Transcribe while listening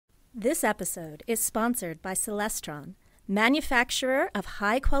This episode is sponsored by Celestron, manufacturer of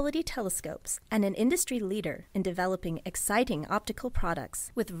high-quality telescopes and an industry leader in developing exciting optical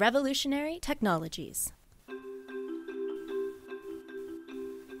products with revolutionary technologies.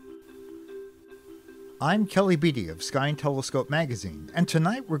 I'm Kelly Beatty of Sky and Telescope magazine, and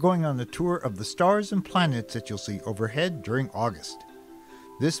tonight we're going on a tour of the stars and planets that you'll see overhead during August.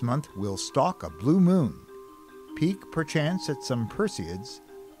 This month we'll stalk a blue moon, peek perchance at some Perseids,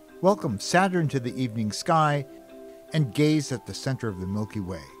 welcome Saturn to the evening sky, and gaze at the center of the Milky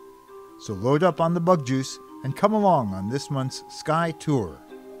Way. So load up on the bug juice and come along on this month's Sky Tour.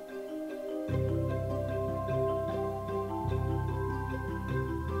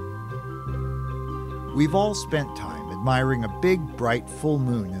 We've all spent time admiring a big, bright full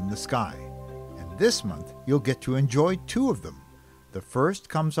moon in the sky, and this month you'll get to enjoy two of them. The first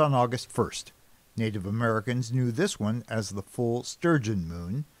comes on August 1st. Native Americans knew this one as the full sturgeon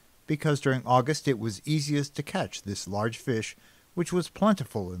moon, because during August it was easiest to catch this large fish, which was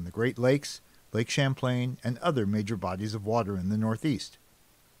plentiful in the Great Lakes, Lake Champlain, and other major bodies of water in the Northeast.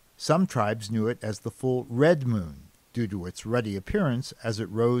 Some tribes knew it as the full red moon, due to its ruddy appearance as it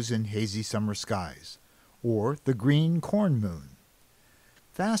rose in hazy summer skies, or the green corn moon.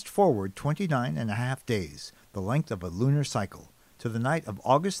 Fast forward 29 and a half days, the length of a lunar cycle, to the night of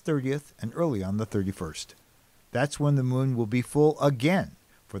August 30th and early on the 31st. That's when the moon will be full again,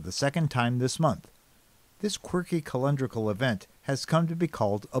 for the second time this month. This quirky calendrical event has come to be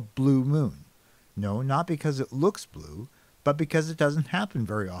called a blue moon. No, not because it looks blue, but because it doesn't happen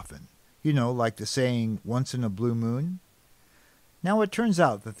very often. You know, like the saying, once in a blue moon? Now it turns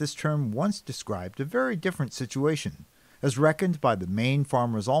out that this term once described a very different situation. As reckoned by the Maine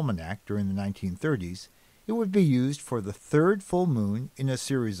Farmer's Almanac during the 1930s, it would be used for the third full moon in a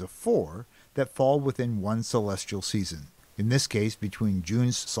series of 4 that fall within one celestial season, in this case between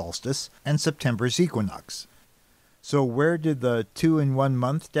June's solstice and September's equinox. So where did the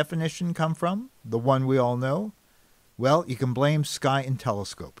 2-in-1-month definition come from, the one we all know? Well, you can blame Sky and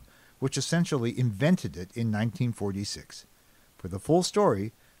Telescope, which essentially invented it in 1946. For the full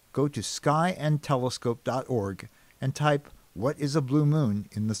story, go to skyandtelescope.org and type "What is a blue moon"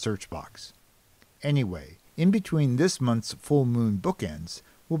 in the search box. Anyway, in between this month's full moon bookends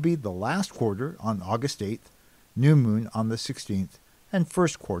will be the last quarter on August 8th, new moon on the 16th, and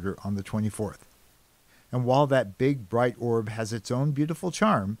first quarter on the 24th. And while that big bright orb has its own beautiful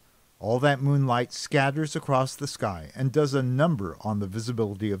charm, all that moonlight scatters across the sky and does a number on the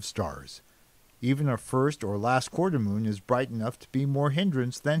visibility of stars. Even a first or last quarter moon is bright enough to be more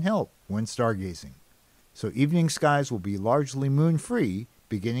hindrance than help when stargazing. So evening skies will be largely moon-free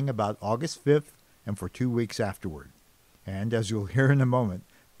beginning about August 5th and for 2 weeks afterward. And as you'll hear in a moment,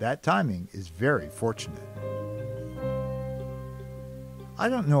 that timing is very fortunate. I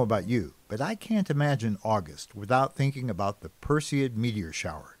don't know about you, but I can't imagine August without thinking about the Perseid meteor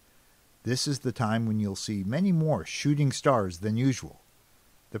shower. This is the time when you'll see many more shooting stars than usual.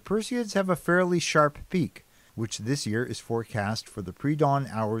 The Perseids have a fairly sharp peak, which this year is forecast for the pre-dawn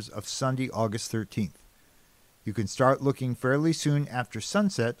hours of Sunday, August 13th. You can start looking fairly soon after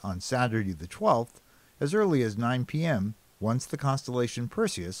sunset on Saturday the 12th, as early as 9 p.m., once the constellation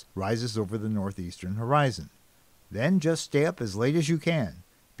Perseus rises over the northeastern horizon. Then just stay up as late as you can,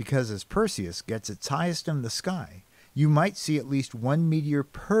 because as Perseus gets its highest in the sky, you might see at least one meteor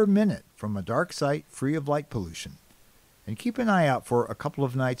per minute from a dark site free of light pollution. And keep an eye out for a couple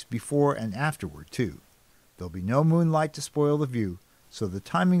of nights before and afterward, too. There'll be no moonlight to spoil the view, so the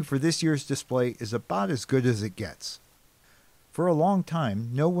timing for this year's display is about as good as it gets. For a long time,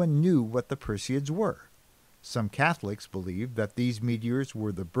 no one knew what the Perseids were. Some Catholics believed that these meteors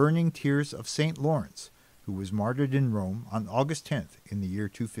were the burning tears of St. Lawrence, who was martyred in Rome on August 10th in the year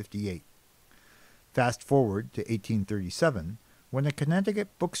 258. Fast forward to 1837, when a Connecticut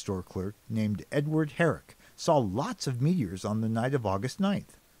bookstore clerk named Edward Herrick saw lots of meteors on the night of August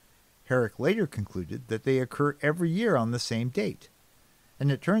 9th. Herrick later concluded that they occur every year on the same date.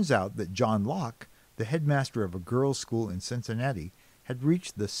 And it turns out that John Locke, the headmaster of a girls' school in Cincinnati, had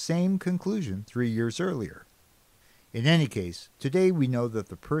reached the same conclusion 3 years earlier. In any case, today we know that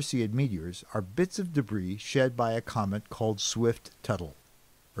the Perseid meteors are bits of debris shed by a comet called Swift-Tuttle.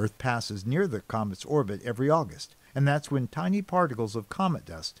 Earth passes near the comet's orbit every August, and that's when tiny particles of comet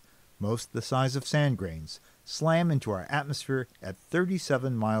dust, most the size of sand grains, slam into our atmosphere at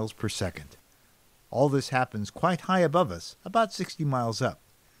 37 miles per second. All this happens quite high above us, about 60 miles up.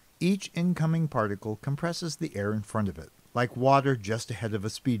 Each incoming particle compresses the air in front of it, like water just ahead of a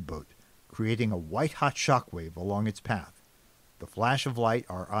speedboat, creating a white-hot shockwave along its path. The flash of light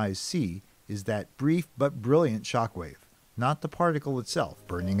our eyes see is that brief but brilliant shockwave, not the particle itself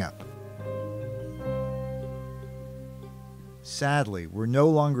burning up. Sadly, we're no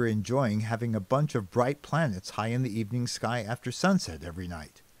longer enjoying having a bunch of bright planets high in the evening sky after sunset every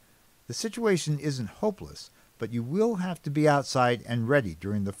night. The situation isn't hopeless, but you will have to be outside and ready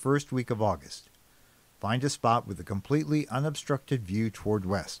during the first week of August. Find a spot with a completely unobstructed view toward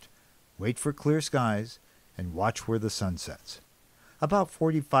west. Wait for clear skies, and watch where the sun sets. About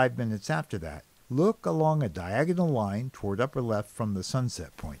 45 minutes after that, look along a diagonal line toward upper left from the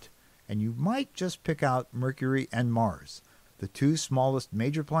sunset point, and you might just pick out Mercury and Mars, the two smallest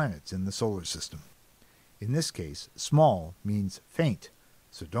major planets in the solar system. In this case, small means faint,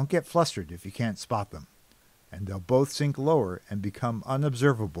 so don't get flustered if you can't spot them, and they'll both sink lower and become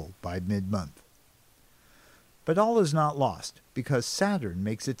unobservable by mid-month. But all is not lost, because Saturn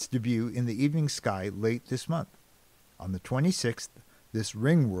makes its debut in the evening sky late this month. On the 26th, this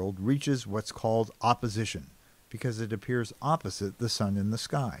ring world reaches what's called opposition, because it appears opposite the sun in the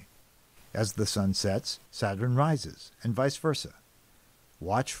sky. As the sun sets, Saturn rises, and vice versa.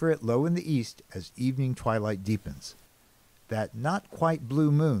 Watch for it low in the east as evening twilight deepens. That not-quite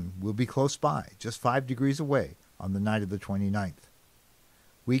blue moon will be close by, just 5 degrees away, on the night of the 29th.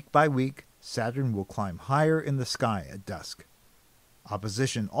 Week by week, Saturn will climb higher in the sky at dusk.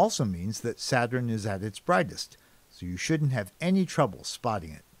 Opposition also means that Saturn is at its brightest, so you shouldn't have any trouble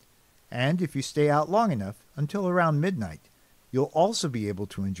spotting it. And if you stay out long enough, until around midnight, you'll also be able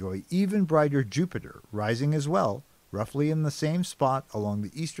to enjoy even brighter Jupiter rising as well, roughly in the same spot along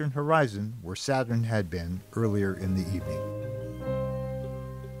the eastern horizon where Saturn had been earlier in the evening.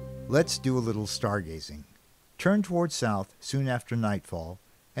 Let's do a little stargazing. Turn toward south soon after nightfall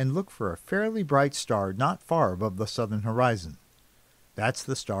and look for a fairly bright star not far above the southern horizon. That's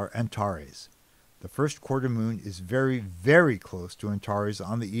the star Antares. The first quarter moon is very, very close to Antares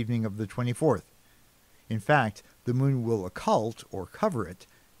on the evening of the 24th. In fact, the moon will occult or cover it,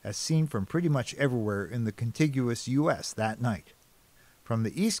 as seen from pretty much everywhere in the contiguous U.S. that night. From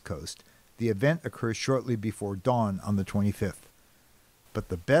the East Coast, the event occurs shortly before dawn on the 25th. But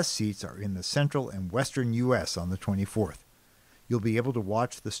the best seats are in the central and western U.S. on the 24th. You'll be able to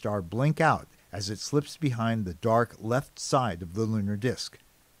watch the star blink out as it slips behind the dark left side of the lunar disk.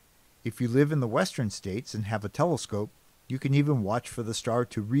 If you live in the western states and have a telescope, you can even watch for the star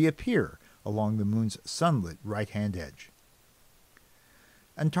to reappear along the moon's sunlit right-hand edge.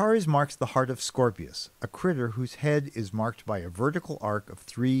 Antares marks the heart of Scorpius, a critter whose head is marked by a vertical arc of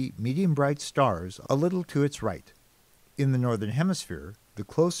 3 medium-bright stars a little to its right. In the northern hemisphere, the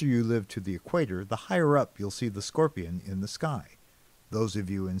closer you live to the equator, the higher up you'll see the scorpion in the sky. Those of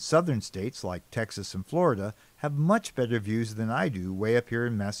you in southern states like Texas and Florida have much better views than I do way up here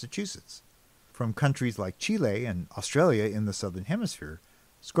in Massachusetts. From countries like Chile and Australia in the southern hemisphere,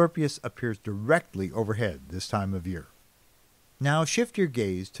 Scorpius appears directly overhead this time of year. Now shift your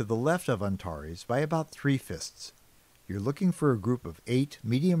gaze to the left of Antares by about 3 fists. You're looking for a group of 8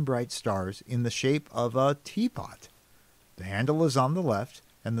 medium-bright stars in the shape of a teapot. The handle is on the left,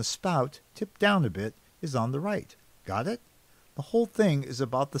 and the spout, tipped down a bit, is on the right. Got it? The whole thing is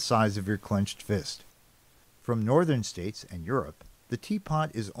about the size of your clenched fist. From northern states and Europe, the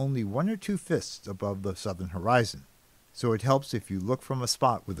teapot is only 1 or 2 fists above the southern horizon, so it helps if you look from a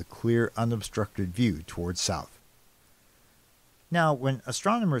spot with a clear, unobstructed view towards south. Now, when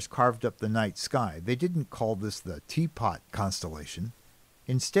astronomers carved up the night sky, they didn't call this the teapot constellation.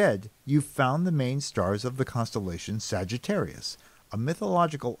 Instead, you've found the main stars of the constellation Sagittarius, a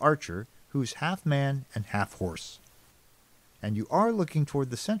mythological archer who's half man and half horse. And you are looking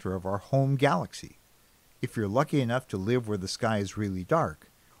toward the center of our home galaxy. If you're lucky enough to live where the sky is really dark,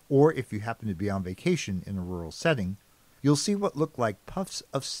 or if you happen to be on vacation in a rural setting, you'll see what look like puffs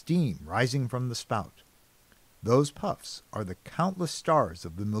of steam rising from the spout. Those puffs are the countless stars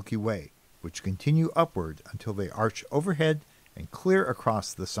of the Milky Way, which continue upward until they arch overhead and clear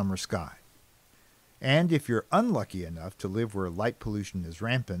across the summer sky. And if you're unlucky enough to live where light pollution is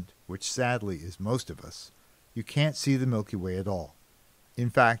rampant, which sadly is most of us, you can't see the Milky Way at all. In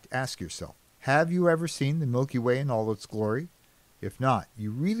fact, ask yourself, have you ever seen the Milky Way in all its glory? If not,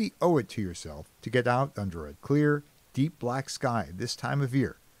 you really owe it to yourself to get out under a clear, deep black sky this time of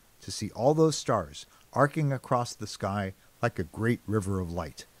year to see all those stars arcing across the sky like a great river of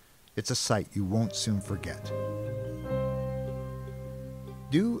light. It's a sight you won't soon forget.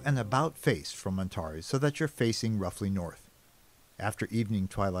 Do an about face from Antares so that you're facing roughly north. After evening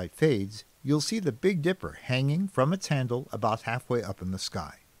twilight fades, you'll see the Big Dipper hanging from its handle about halfway up in the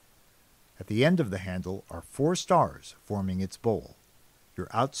sky. At the end of the handle are 4 stars forming its bowl. Your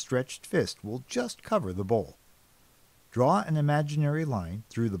outstretched fist will just cover the bowl. Draw an imaginary line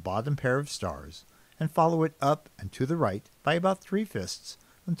through the bottom pair of stars and follow it up and to the right by about 3/5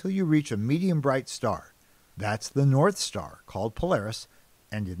 until you reach a medium bright star. That's the North Star, called Polaris,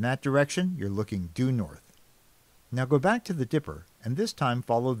 and in that direction you're looking due north. Now go back to the dipper, and this time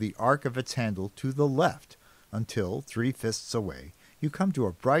follow the arc of its handle to the left until, 3/5 away, you come to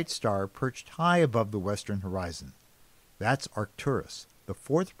a bright star perched high above the western horizon. That's Arcturus, the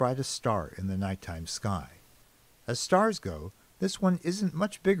fourth brightest star in the nighttime sky. As stars go, this one isn't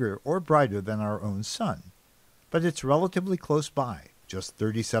much bigger or brighter than our own sun, but it's relatively close by, just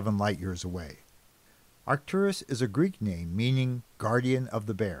 37 light-years away. Arcturus is a Greek name meaning guardian of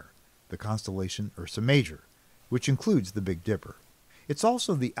the bear, the constellation Ursa Major, which includes the Big Dipper. It's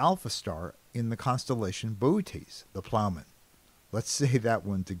also the alpha star in the constellation Boötes, the plowman. Let's say that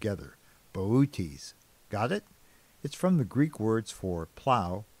one together. Boötes. Got it? It's from the Greek words for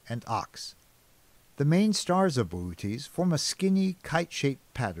plow and ox. The main stars of Boötes form a skinny,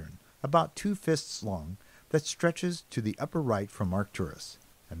 kite-shaped pattern, about 2/5 long, that stretches to the upper right from Arcturus,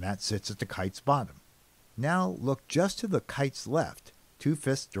 and that sits at the kite's bottom. Now look just to the kite's left,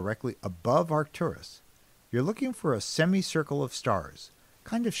 2/5 directly above Arcturus. You're looking for a semicircle of stars,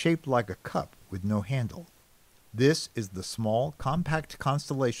 kind of shaped like a cup with no handle. This is the small, compact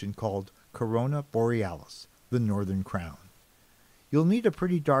constellation called Corona Borealis, the Northern Crown. You'll need a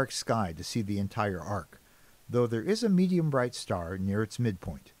pretty dark sky to see the entire arc, though there is a medium bright star near its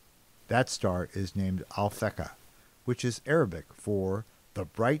midpoint. That star is named Alphecca, which is Arabic for the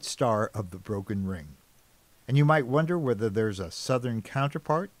bright star of the broken ring. And you might wonder whether there's a southern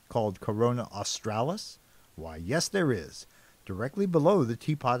counterpart called Corona Australis. Why, yes there is, directly below the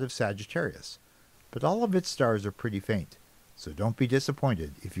teapot of Sagittarius. But all of its stars are pretty faint, so don't be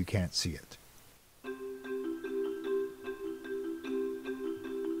disappointed if you can't see it.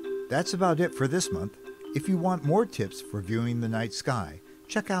 That's about it for this month. If you want more tips for viewing the night sky,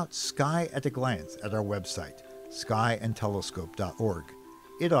 check out Sky at a Glance at our website, skyandtelescope.org.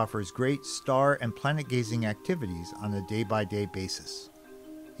 It offers great star and planet gazing activities on a day-by-day basis.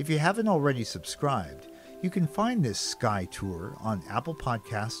 If you haven't already subscribed, you can find this sky tour on Apple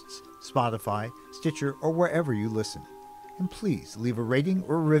Podcasts, Spotify, Stitcher, or wherever you listen. And please leave a rating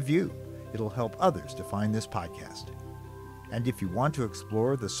or a review. It'll help others to find this podcast. And if you want to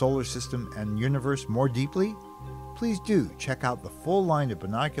explore the solar system and universe more deeply, please do check out the full line of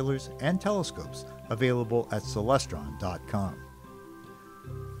binoculars and telescopes available at Celestron.com.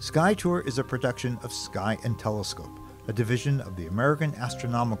 Sky Tour is a production of Sky and Telescope, a division of the American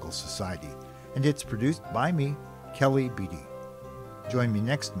Astronomical Society, and it's produced by me, Kelly Beatty. Join me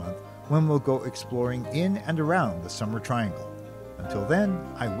next month when we'll go exploring in and around the Summer Triangle. Until then,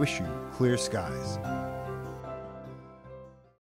 I wish you clear skies.